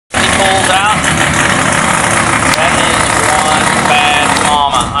pulls out. That is one bad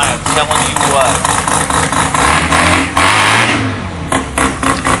mama. I am telling you what.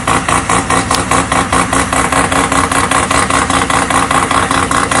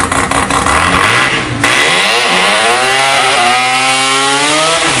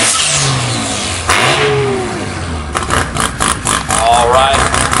 All right.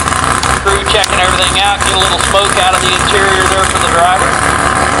 Crew checking everything out. Get a little smoke out of the interior there for the driver.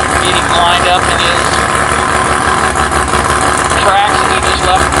 Get him lined up in his tracks that he just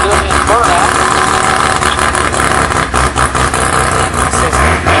left to do his burnout.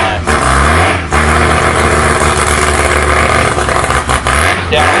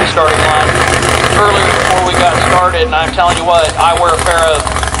 Down on the starting line. Earlier before we got started, and I'm telling you what, I wear a pair of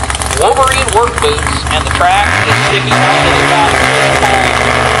Wolverine work boots, and the track is sticking out to the back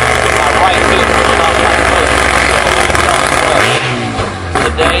of my right boot, not my foot. So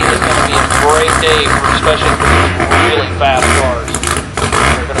today is going to be a great day, especially for these really fast cars.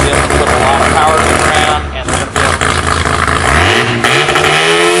 They're going to be able to put a lot of power to the ground, and they're going to be able to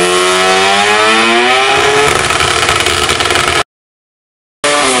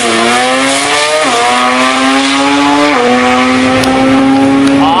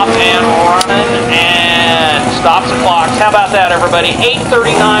stops the clocks. How about that, everybody?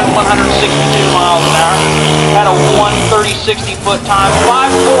 8:39, 162 miles an hour. Had a 1:30.60 foot time,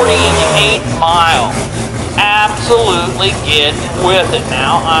 5:40 in the 8th mile. Absolutely get with it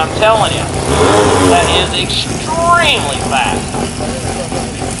now. I'm telling you, that is extremely fast.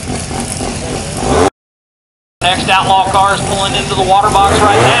 Next outlaw car is pulling into the water box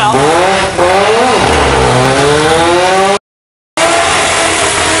right now.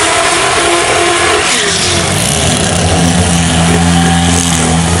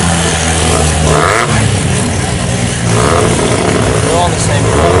 On the same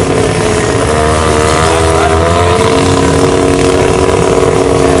road.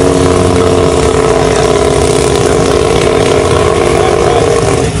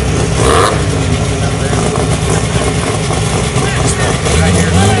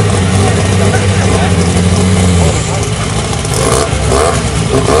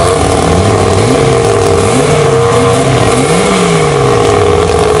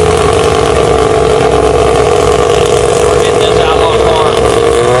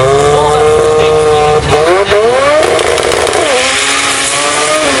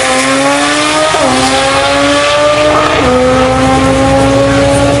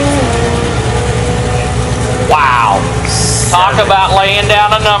 Talk about laying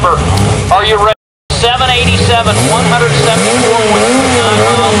down a number. Are you ready? 787, 174 with 9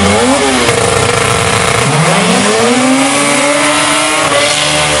 miles.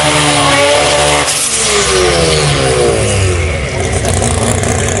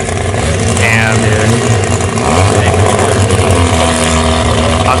 Damn, dude.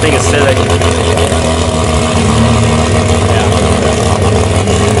 I think it's silly.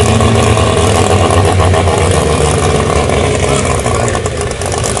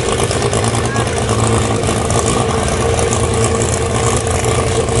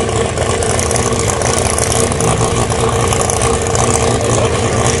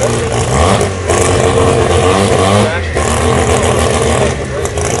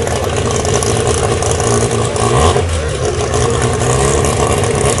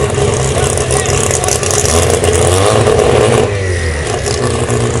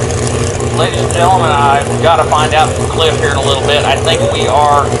 Ladies and gentlemen, I've got to find out from Cliff here in a little bit. I think we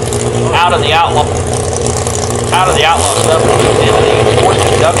are out of the outlaw stuff. We're moving into the forced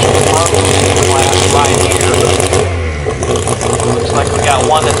induction class right here. Looks like we got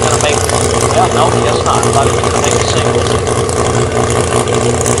one that's going to make. Well, no, guess not. I thought it was going to make a single.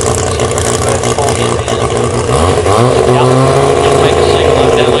 See if we can go ahead and pull him in. Yeah, going to make a single.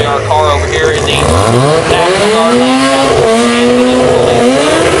 Evidently, our car over here in the national guard lane.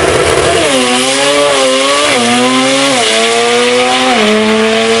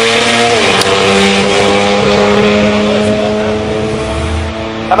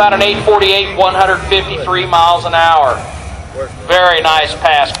 How about an 8:48, 153 miles an hour? Very nice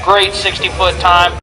pass. Great 60-foot time.